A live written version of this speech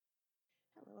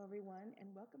Hello, everyone,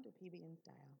 and welcome to PB in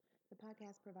Style, the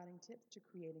podcast providing tips to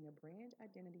creating a brand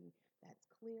identity that's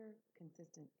clear,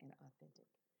 consistent, and authentic.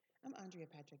 I'm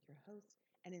Andrea Patrick, your host,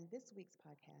 and in this week's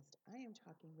podcast, I am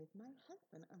talking with my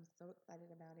husband. I'm so excited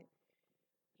about it.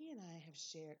 He and I have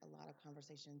shared a lot of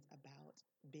conversations about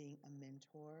being a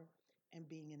mentor and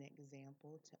being an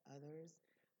example to others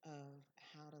of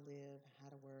how to live, how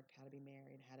to work, how to be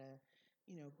married, how to,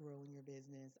 grow in your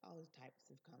business, all those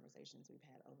types of conversations we've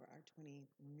had over our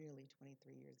nearly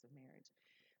 23 years of marriage.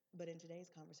 But in today's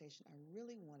conversation, I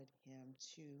really wanted him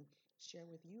to share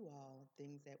with you all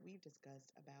things that we've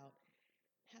discussed about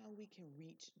how we can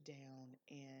reach down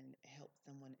and help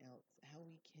someone else, how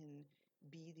we can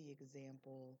be the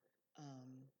example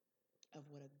of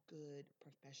what a good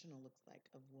professional looks like,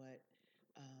 of what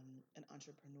an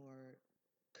entrepreneur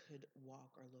could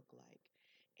walk or look like.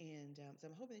 And so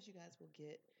I'm hoping that you guys will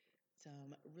get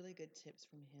some really good tips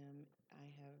from him. I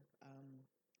have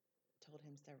told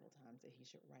him several times that he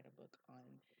should write a book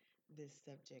on this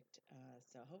subject.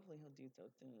 So hopefully he'll do so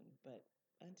soon. But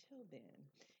until then,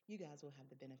 you guys will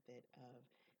have the benefit of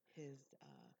his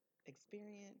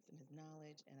experience and his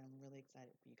knowledge. And I'm really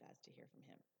excited for you guys to hear from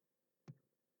him.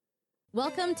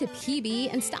 Welcome to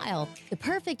PB and Style, the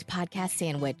perfect podcast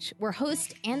sandwich where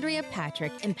host Andrea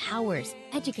Patrick empowers,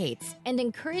 educates, and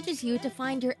encourages you to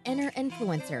find your inner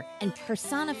influencer and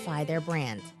personify their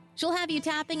brand. She'll have you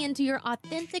tapping into your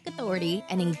authentic authority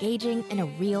and engaging in a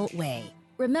real way.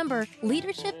 Remember,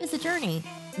 leadership is a journey,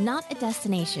 not a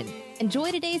destination. Enjoy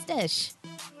today's dish.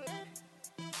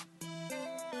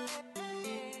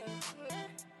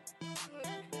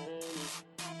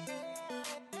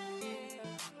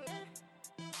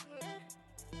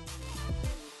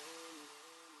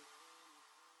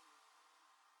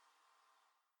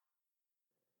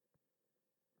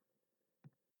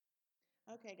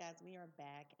 Okay, guys, we are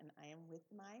back, and I am with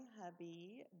my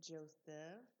hubby,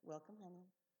 Joseph. Welcome, honey.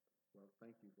 Well,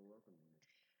 thank you for welcoming me.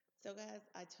 So, guys,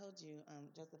 I told you,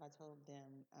 Joseph, I told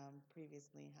them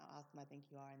previously how awesome I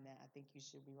think you are, and that I think you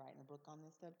should be writing a book on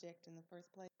this subject in the first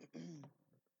place.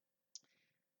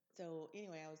 So,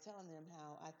 anyway, I was telling them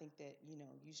how I think that, you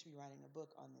should be writing a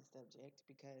book on this subject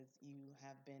because you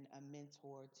have been a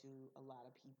mentor to a lot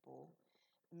of people.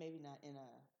 Maybe not in a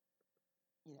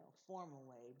formal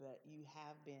way, but you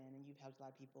have been and you've helped a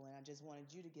lot of people. And I just wanted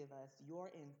you to give us your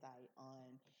insight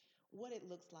on what it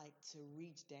looks like to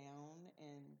reach down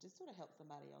and just sort of help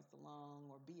somebody else along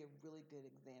or be a really good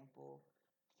example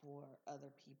for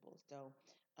other people. So,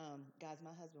 guys,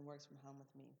 my husband works from home with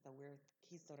me, so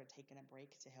he's sort of taking a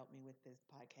break to help me with this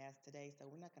podcast today. So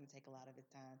we're not going to take a lot of his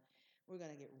time. We're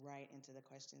going to get right into the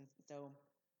questions. So,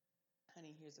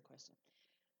 honey, here's the question.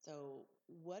 So,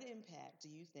 what impact do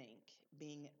you think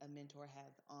being a mentor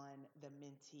has on the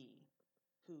mentee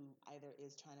who either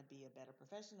is trying to be a better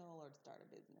professional or start a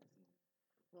business?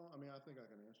 Well, I mean, I think I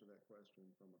can answer that question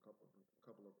from a couple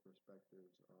of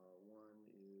perspectives. One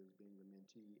is being the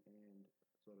mentee and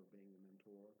sort of being the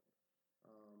mentor.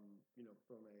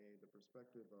 From the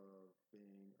perspective of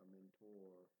being a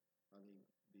mentor, I think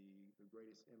the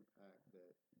greatest impact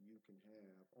that you can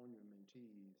have on your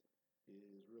mentees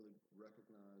is really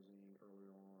recognizing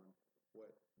early on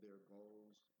what their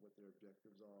goals, what their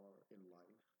objectives are in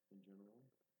life in general,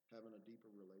 having a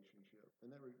deeper relationship, and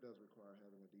that does require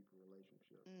having a deeper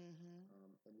relationship,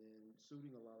 and then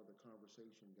suiting a lot of the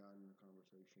conversation, guiding the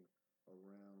conversation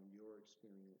around your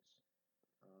experience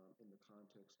in the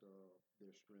context of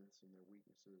their strengths and their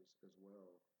weaknesses as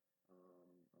well,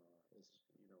 as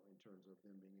in terms of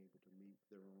them being able to meet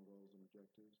their own goals and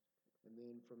objectives. And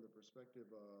then from the perspective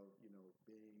of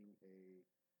being a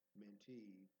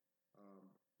mentee,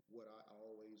 what I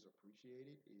always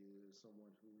appreciated is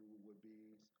someone who would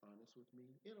be honest with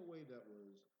me in a way that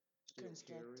was still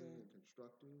caring and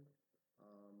constructive.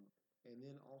 And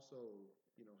then also,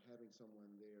 having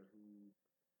someone there who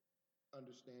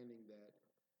understanding that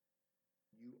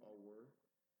you are worth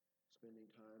spending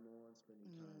time on,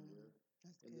 spending time with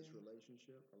in this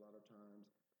relationship. A lot of times,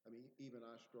 I mean, even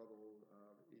I struggled,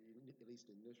 at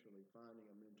least initially, finding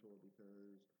a mentor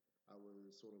because I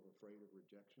was sort of afraid of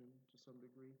rejection to some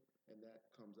degree, and that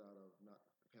comes out of not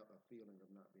a feeling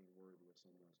of not being worthy of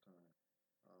someone's time.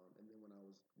 And then when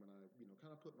I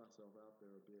kind of put myself out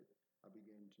there a bit, I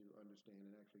began to understand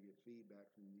and actually get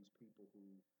feedback from these people who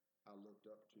I looked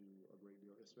up to a great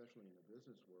deal, especially in the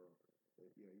business world. That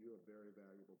you're a very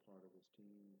valuable part of this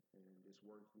team, and it's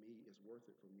worth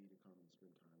it for me to come and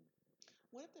spend time with you.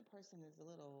 What if the person is a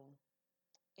little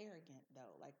arrogant,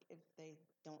 though? Like, if they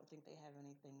don't think they have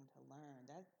anything to learn,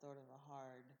 that's sort of a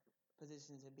hard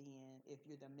position to be in if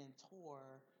you're the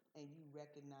mentor and you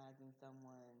recognize in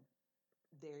someone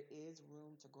there is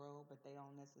room to grow, but they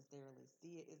don't necessarily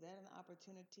see it. Is that an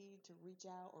opportunity to reach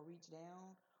out or reach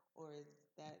down? Or is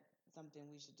that something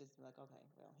we should just be like, okay,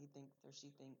 well, he thinks or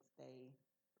she thinks they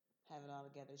have it all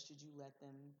together? Should you let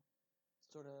them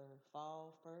sort of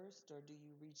fall first, or do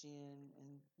you reach in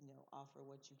and, offer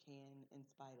what you can in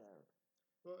spite of?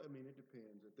 Well, I mean, it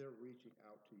depends. If they're reaching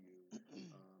out to you,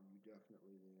 you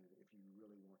definitely then, if you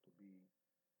really want to be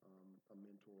a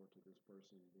mentor to this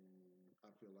person, then I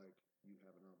feel like you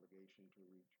have an obligation to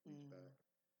reach Mm, back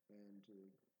and to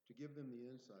give them the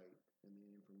insight and the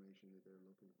information that they're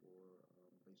looking for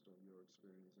based on your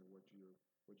experience and what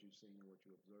you've seen and what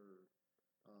you observed.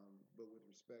 But with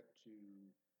respect to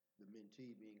the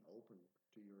mentee being open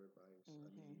to your advice, I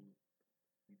mm-hmm. mean,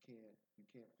 you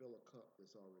can't fill a cup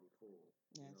that's already full.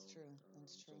 You That's know, true.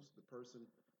 That's so true. it's the person,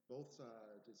 both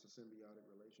sides, it's a symbiotic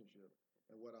relationship.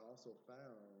 And what I also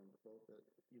found, both that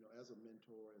as a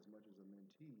mentor as much as a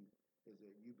mentee, is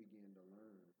that you begin to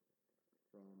learn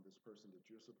from this person that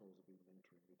you're supposed to be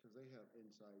mentoring because they have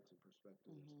insights and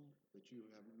perspectives Mm-hmm. that you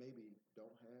have maybe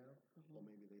don't have, or Mm-hmm.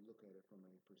 maybe they look at it from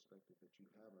a perspective that you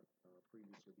haven't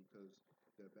previously because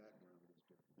their background is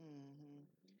different. Mm-hmm.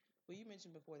 Mm-hmm. Well, you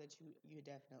mentioned before that you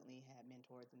definitely had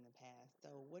mentors in the past.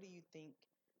 So, what do you think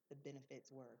the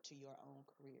benefits were to your own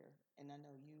career? And I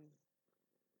know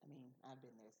I mean, I've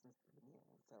been there since the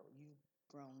beginning. So, you've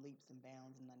grown leaps and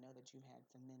bounds, and I know that you had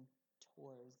some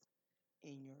mentors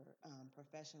in your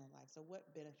professional life. So,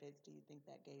 what benefits do you think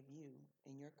that gave you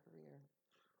in your career?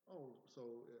 Oh,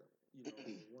 so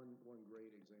one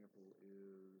great example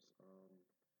is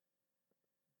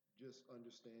just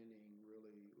understanding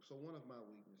really. So one of my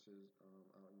weaknesses,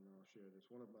 I'll share this.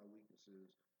 One of my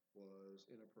weaknesses was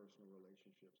interpersonal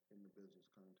relationships in the business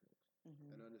context,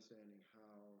 and Mm-hmm. understanding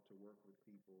how to work with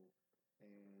people,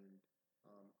 and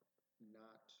um,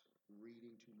 not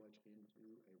reading too much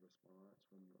into a response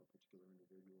from a particular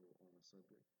individual on a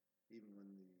subject, even when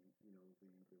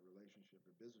the relationship,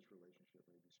 the business relationship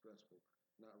may be stressful.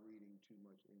 Not reading too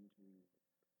much into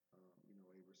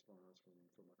a response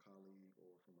from a colleague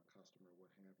or from a customer,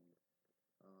 what have you.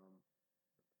 Um,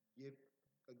 give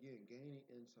again, gaining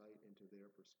insight into their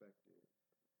perspective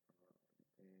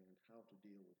and how to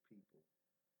deal with people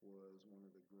was one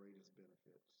of the greatest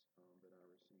benefits that I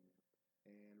received.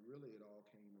 And really, it all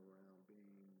came around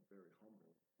being very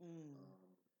humble. Mm.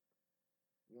 Um,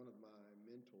 One of my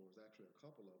mentors, actually a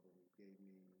couple of them, gave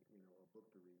me, a book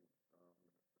to read.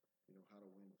 How to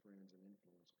win friends and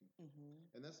influence people.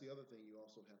 Mm-hmm. And that's the other thing you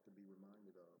also have to be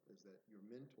reminded of is that your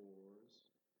mentors,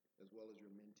 as well as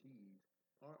your mentees,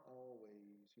 aren't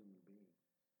always human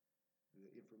beings. The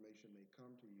information may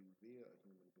come to you via a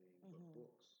human being, but Mm-hmm.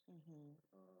 books, Mm-hmm.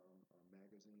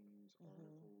 magazines, Mm-hmm.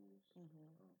 articles, Mm-hmm.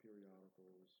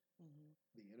 periodicals, Mm-hmm.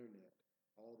 the internet,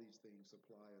 all these things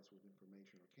supply us with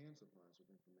information or can supply us with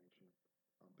information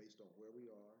based on where we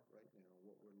are right now,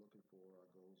 what we're looking for, our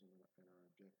goals and our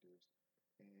objectives,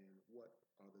 and what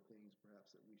are the things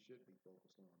perhaps that we should be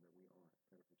focused on that we aren't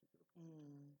at a particular point in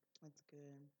time. Mm. That's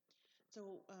good.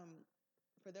 So,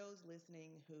 for those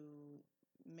listening who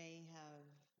may have,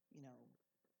 you know,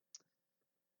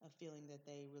 a feeling that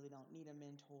they really don't need a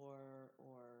mentor,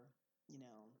 or, you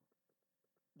know,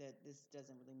 that this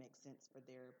doesn't really make sense for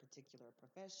their particular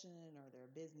profession or their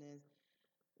business,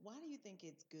 why do you think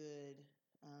it's good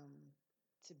um,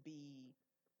 to be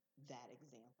that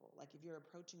example? Like, if you're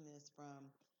approaching this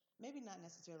from maybe not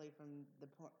necessarily from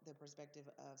the perspective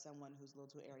of someone who's a little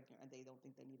too arrogant and they don't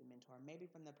think they need a mentor, maybe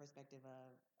from the perspective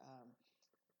of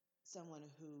someone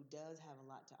who does have a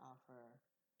lot to offer,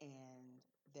 and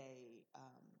they,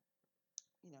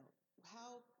 you know,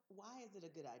 why is it a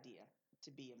good idea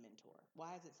to be a mentor?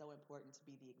 Why is it so important to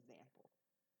be the example?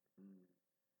 Mm.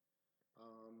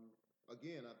 Um,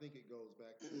 Again, I think it goes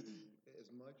back to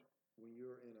as much when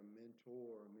you're in a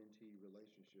mentor-mentee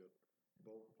relationship,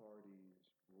 both parties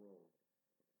grow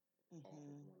off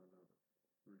of Hmm. one another,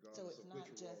 So regardless it's of which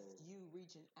not just role. you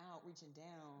reaching out, reaching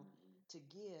down Mm-hmm. to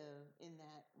give in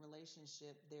that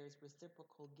relationship. There's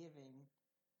reciprocal giving,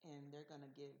 and they're going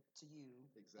to give to you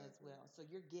as Exactly. well. So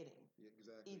you're getting, Yeah,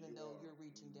 exactly. even You though are. you're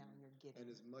reaching down, Hmm. you're And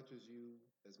getting. as much as you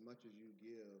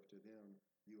give to them,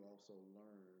 you also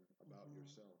learn about Mhm.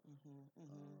 yourself. Mhm.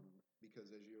 Mhm.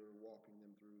 Because as you're walking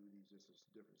them through these just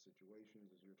different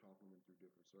situations, as you're talking them through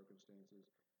different circumstances,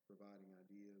 providing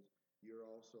ideas, you're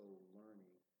also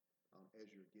learning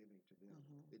as you're giving to them.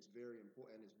 Mhm. It's very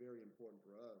important, and it's very important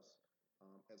for us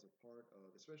as a part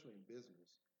of, especially in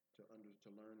business, to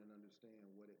learn and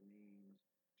understand what it means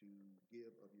to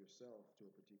give of yourself to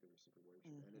a particular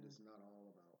situation. And it Mhm. is not all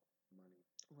about money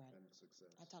Right. and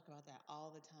I success. talk about that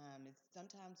all the time. It's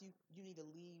sometimes you need to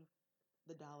leave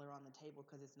the dollar on the table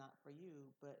because it's not for you,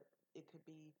 but it could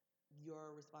be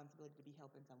your responsibility to be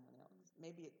helping someone else.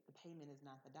 Maybe the payment is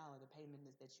not the dollar, the payment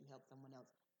is that you help someone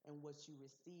else and what you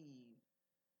receive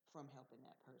from helping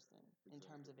that person in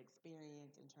terms of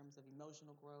experience, in terms of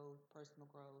emotional growth, personal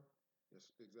growth. That's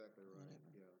exactly right.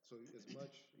 Whatever. Yeah. So as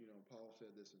much, Paul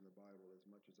said this in the Bible, as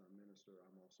much as I minister,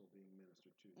 I'm also being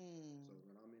ministered to. So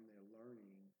when I'm in there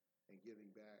learning and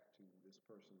giving back to this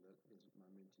person that is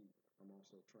my mentee, I'm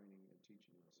also training and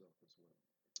teaching myself as well.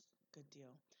 Good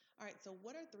deal. All right. So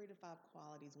what are 3 to 5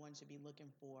 qualities one should be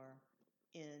looking for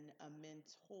in a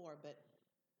mentor? But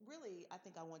really, I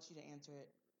think I want you to answer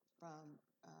it from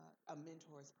a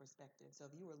mentor's perspective. So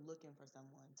if you were looking for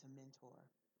someone to mentor,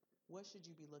 what should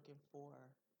you be looking for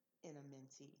in a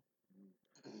mentee?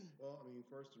 Well, I mean,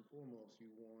 first and foremost,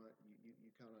 you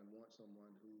kind of want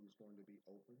someone who's going to be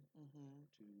open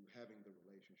to having the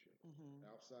relationship.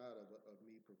 Outside of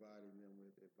me providing them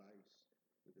with advice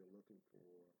that they're looking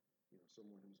for,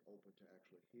 someone who's open to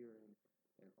actually hearing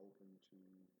and open to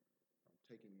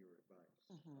taking your advice.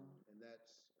 And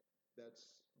that's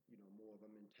more of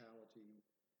a mentality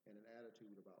and an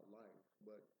attitude about life.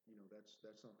 But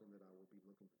that's something that I would be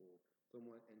looking for.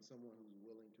 Someone who's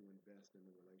willing to invest in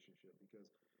the relationship, because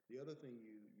the other thing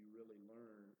you really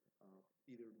learn,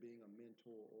 either being a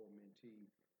mentor or a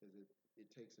mentee, is it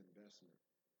takes investment.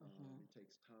 It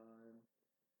takes time,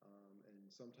 and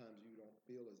sometimes you don't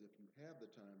feel as if you have the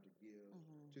time to give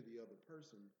to the other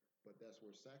person, but that's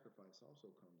where sacrifice also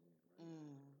comes in,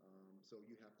 right? So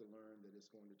you have to learn that it's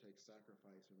going to take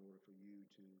sacrifice in order for you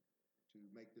to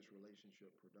make this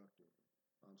relationship productive.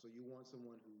 So you want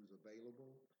someone who's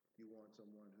available. You want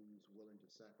someone who's willing to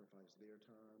sacrifice their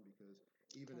time, because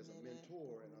even as a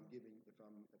mentor, and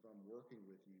if I'm working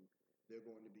with you, there are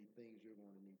going to be things you're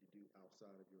going to need to do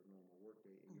outside of your normal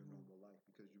workday and your normal life,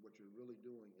 because what you're really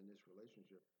doing in this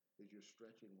relationship is you're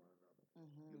stretching one another.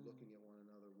 You're looking at one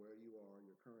another where you are,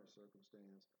 your current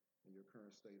circumstance, and your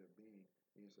current state of being,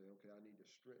 and you say, okay, I need to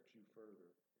stretch you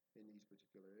further in these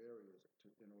particular areas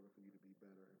in order for you to be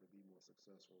better and to be more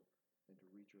successful and to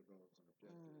reach your goals and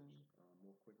objectives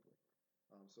more quickly.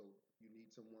 So you need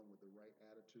someone with the right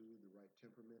attitude, the right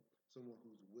temperament, someone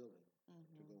who's willing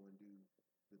to go and do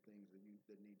the things that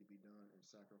need to be done and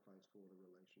sacrifice for the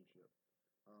relationship.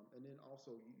 And then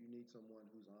also you need someone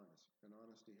who's honest, and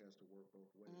honesty has to work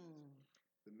both ways.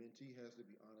 The mentee has to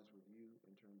be honest with you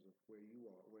in terms of where you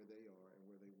are, where they are, and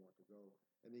where they want to go.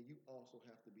 And then you also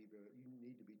have to you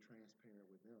need to be transparent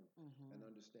with them and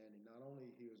understanding not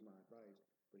only here's my advice,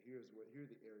 but here are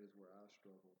the areas where I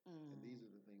struggle, and these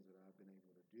are the things that I've been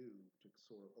able to do to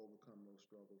sort of overcome those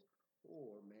struggles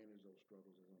or manage those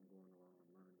struggles as I'm going along and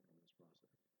learning in this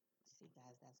process. See,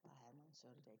 guys, that's why I had him on the show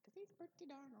today, because he's pretty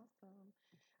darn awesome.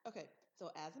 Okay,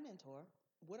 so as a mentor,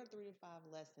 what are 3 to 5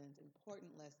 lessons,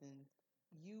 important lessons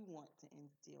you want to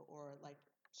instill, or like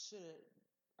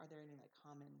are there any like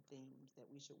common themes that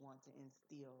we should want to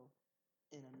instill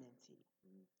in a mentee?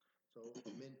 So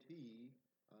a mentee,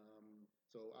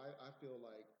 so I feel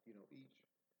like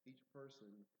each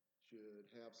person should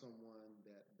have someone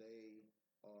that they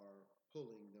are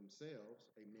pulling themselves,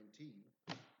 a mentee,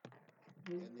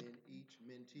 and then each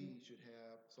mentee should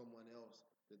have someone else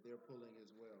that they're pulling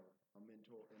as well, a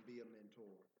mentor, and be a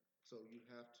mentor. So you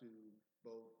have to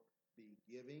both be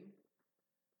giving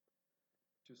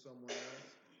to someone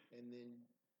else, and then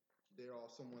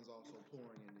someone's also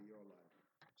pouring into your life,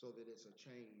 so that it's a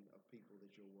chain of people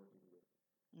that you're working with.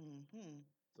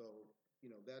 So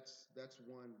that's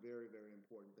one very, very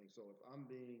important thing. So if I'm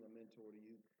being a mentor to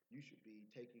you, you should be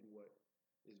taking what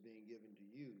is being given to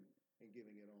you and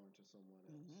giving it on to someone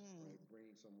else, right?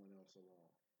 Bringing someone else along,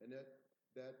 and that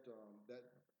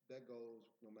goes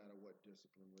no matter what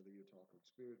discipline, whether you're talking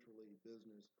spiritually,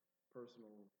 business,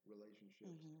 personal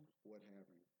relationships, what have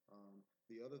you.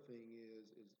 The other thing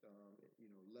is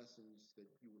lessons that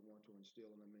you would want to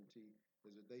instill in a mentee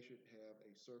is that they should have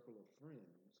a circle of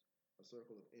friends, a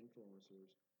circle of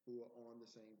influencers who are on the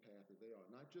same path that they are.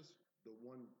 Not just the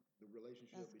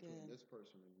relationship between this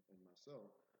person and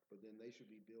myself, but then they should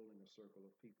be building a circle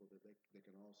of people that they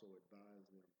can also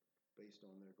advise them based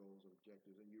on their goals and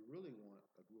objectives. And you really want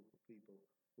a group of people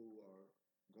who are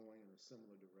going in a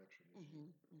similar direction as you.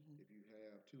 If you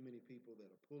have too many people that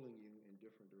are pulling you in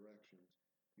different directions,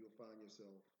 you'll find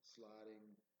yourself sliding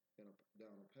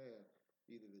down a path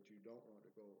either that you don't want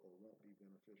to go or won't be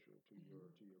beneficial to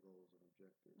your goals and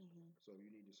objectives. So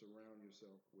you need to surround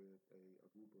yourself with a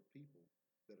group of people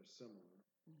that are similar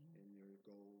in your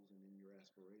goals and in your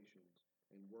aspirations,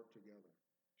 and work together,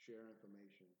 share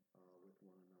information with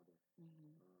one another.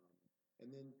 And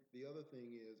then the other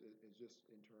thing is just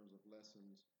in terms of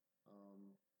lessons,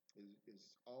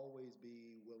 is always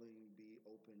be willing, be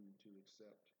open to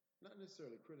accept not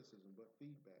necessarily criticism, but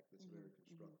feedback that's Mm-hmm. very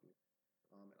constructive,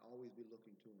 and always be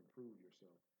looking to improve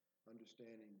yourself,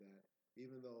 understanding that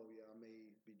even though yeah I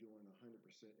may be doing 100%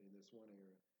 in this one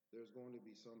area, there's going to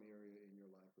be some area in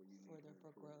your life where you need to Further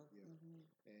for improve. growth. Yeah, Mm-hmm.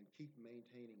 and keep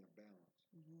maintaining a balance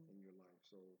Mm-hmm. in your life.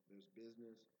 So there's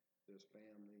business, there's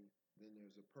family, then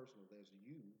there's a personal, there's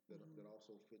you that Mm-hmm.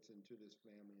 also fits into this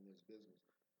family and this business.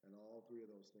 And all three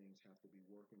of those things have to be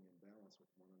working in balance with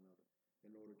one another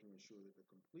in order to ensure that the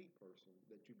complete person,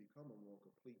 that you become a more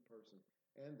complete person,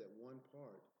 and that one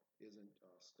part isn't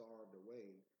starved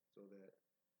away so that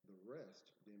the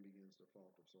rest then begins to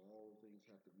falter. So all things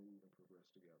have to move and progress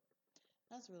together.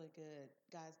 That's really good.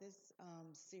 Guys, this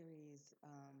series,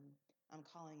 I'm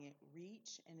calling it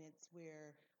Reach, and it's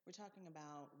where we're talking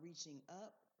about reaching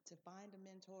up to find a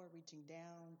mentor, reaching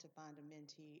down to find a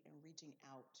mentee, and reaching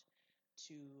out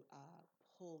to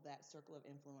pull that circle of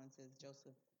influences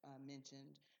Joseph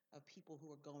mentioned of people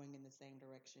who are going in the same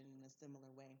direction in a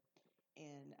similar way.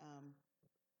 And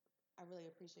I really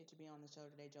appreciate you being on the show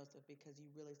today, Joseph, because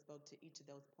you really spoke to each of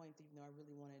those points, even though I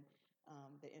really wanted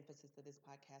the emphasis of this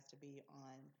podcast to be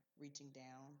on reaching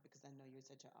down, because I know you're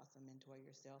such an awesome mentor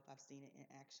yourself. I've seen it in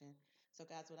action. So,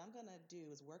 guys, what I'm going to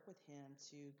do is work with him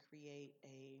to create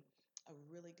a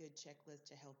really good checklist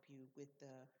to help you with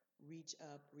the reach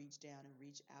up, reach down, and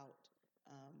reach out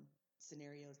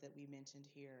scenarios that we mentioned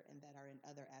here and that are in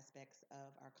other aspects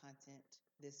of our content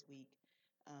this week.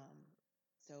 Um,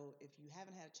 so if you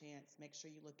haven't had a chance, make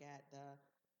sure you look at the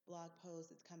blog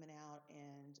post that's coming out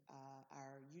and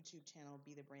our YouTube channel,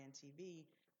 Be the Brand TV,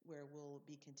 where we'll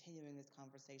be continuing this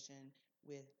conversation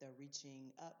with the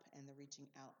reaching up and the reaching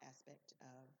out aspect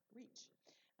of reach.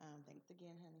 Thanks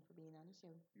again, honey, for being on the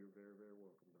show. You're very, very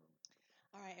welcome, Donna.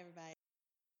 All right, everybody.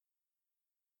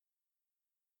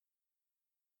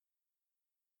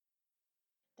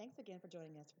 Thanks again for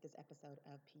joining us for this episode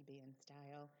of PB in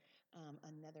Style.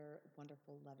 Another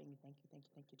wonderful, loving thank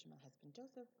you to my husband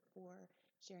Joseph for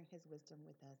sharing his wisdom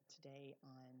with us today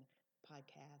on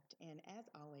podcast. And as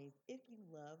always, if you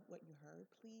love what you heard,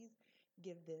 please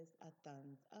give this a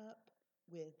thumbs up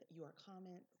with your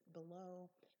comments below,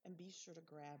 and be sure to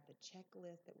grab the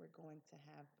checklist that we're going to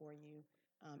have for you.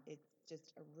 It's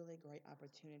just a really great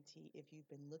opportunity if you've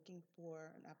been looking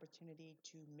for an opportunity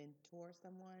to mentor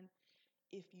someone,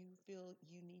 if you feel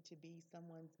you need to be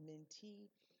someone's mentee,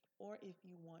 or if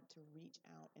you want to reach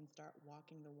out and start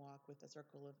walking the walk with a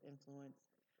circle of influence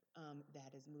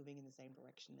that is moving in the same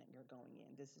direction that you're going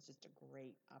in. This is just a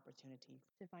great opportunity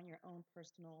to find your own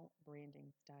personal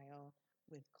branding style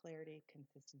with clarity,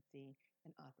 consistency,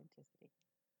 and authenticity.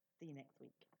 See you next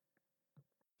week.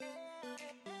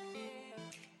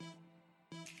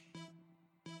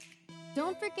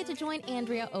 Don't forget to join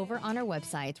Andrea over on our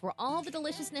website where all the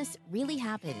deliciousness really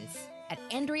happens at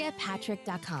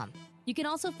AndreaPatrick.com. You can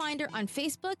also find her on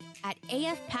Facebook at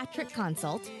AF Patrick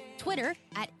Consult, Twitter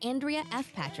at Andrea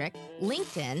F. Patrick,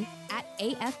 LinkedIn at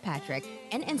AF Patrick,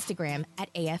 and Instagram at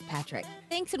AF Patrick.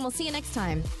 Thanks, and we'll see you next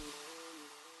time.